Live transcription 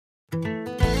Hello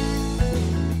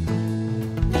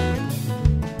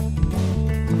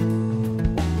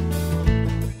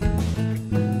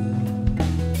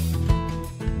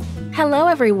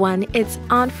everyone, it's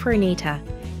Aunt Fernita.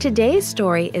 Today's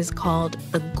story is called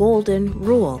The Golden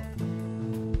Rule.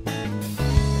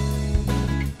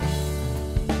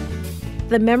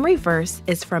 The memory verse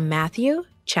is from Matthew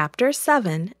chapter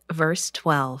 7, verse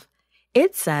 12.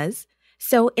 It says,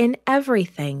 "So in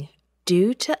everything,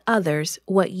 do to others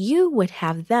what you would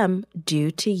have them do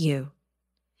to you."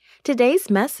 Today's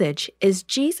message is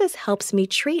Jesus helps me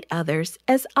treat others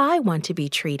as I want to be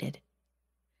treated.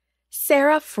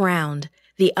 Sarah frowned.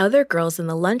 The other girls in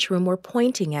the lunchroom were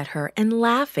pointing at her and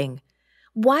laughing.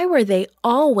 Why were they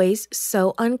always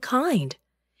so unkind?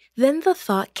 Then the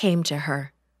thought came to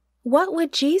her, what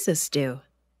would Jesus do?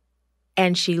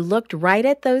 And she looked right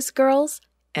at those girls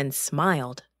and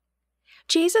smiled.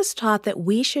 Jesus taught that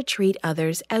we should treat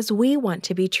others as we want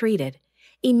to be treated.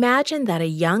 Imagine that a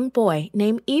young boy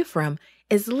named Ephraim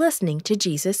is listening to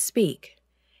Jesus speak.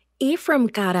 Ephraim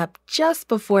got up just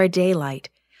before daylight.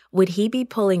 Would he be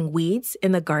pulling weeds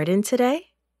in the garden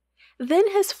today?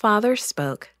 Then his father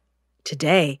spoke.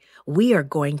 Today, we are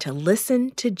going to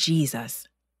listen to Jesus.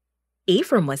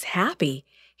 Ephraim was happy.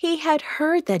 He had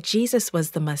heard that Jesus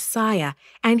was the Messiah,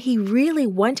 and he really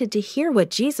wanted to hear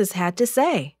what Jesus had to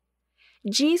say.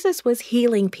 Jesus was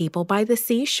healing people by the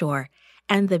seashore,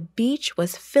 and the beach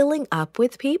was filling up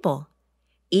with people.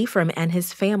 Ephraim and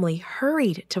his family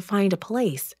hurried to find a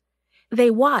place. They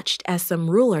watched as some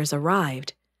rulers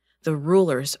arrived. The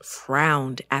rulers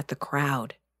frowned at the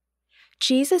crowd.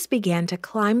 Jesus began to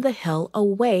climb the hill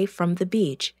away from the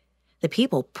beach. The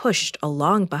people pushed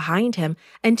along behind him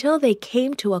until they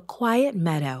came to a quiet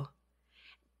meadow.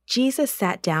 Jesus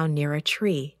sat down near a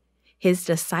tree. His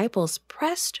disciples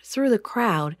pressed through the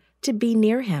crowd to be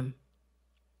near him.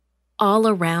 All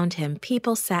around him,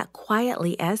 people sat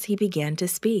quietly as he began to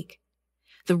speak.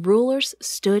 The rulers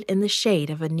stood in the shade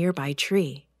of a nearby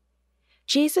tree.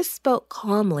 Jesus spoke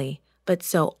calmly, but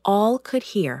so all could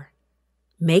hear.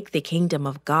 Make the kingdom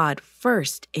of God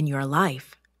first in your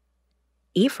life.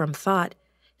 Ephraim thought,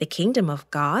 the kingdom of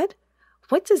God?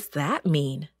 What does that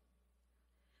mean?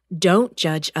 Don't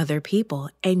judge other people,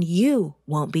 and you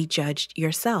won't be judged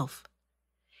yourself.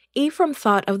 Ephraim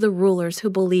thought of the rulers who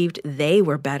believed they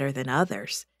were better than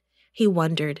others. He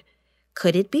wondered,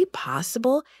 could it be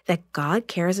possible that God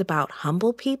cares about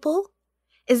humble people?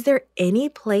 Is there any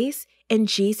place in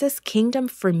Jesus' kingdom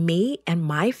for me and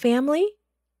my family?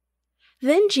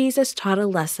 Then Jesus taught a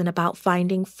lesson about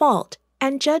finding fault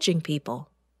and judging people.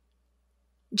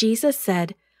 Jesus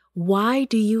said, "Why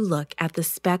do you look at the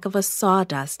speck of a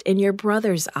sawdust in your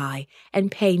brother's eye and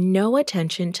pay no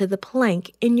attention to the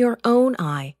plank in your own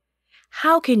eye?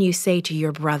 How can you say to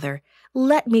your brother,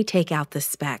 'Let me take out the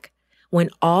speck,' when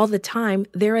all the time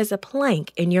there is a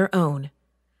plank in your own?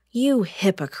 You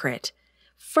hypocrite!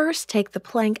 First take the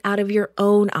plank out of your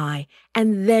own eye,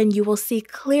 and then you will see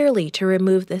clearly to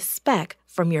remove the speck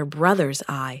from your brother's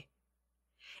eye."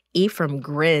 Ephraim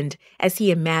grinned as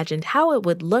he imagined how it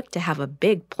would look to have a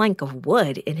big plank of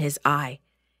wood in his eye.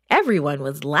 Everyone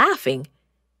was laughing,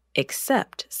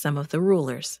 except some of the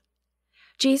rulers.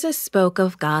 Jesus spoke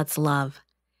of God's love.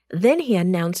 Then he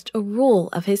announced a rule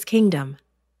of his kingdom.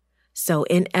 So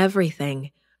in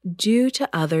everything, do to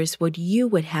others what you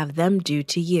would have them do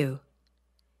to you.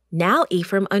 Now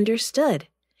Ephraim understood.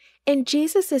 In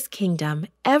Jesus' kingdom,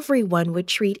 everyone would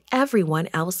treat everyone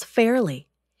else fairly.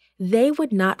 They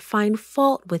would not find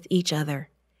fault with each other.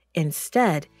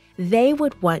 Instead, they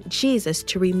would want Jesus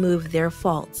to remove their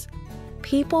faults.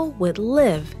 People would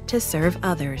live to serve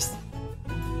others.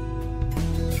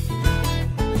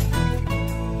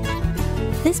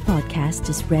 This podcast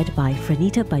is read by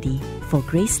Fernita Buddy for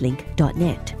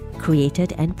Gracelink.net.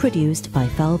 Created and produced by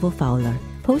Falvo Fowler.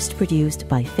 Post-produced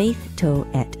by Faith Toe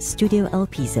at Studio El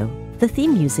Piso. The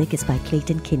theme music is by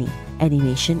Clayton Kinney.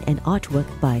 Animation and artwork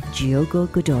by Giogo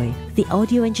Godoy. The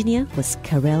audio engineer was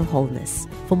Karel Holness.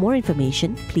 For more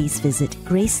information, please visit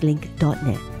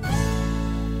Gracelink.net.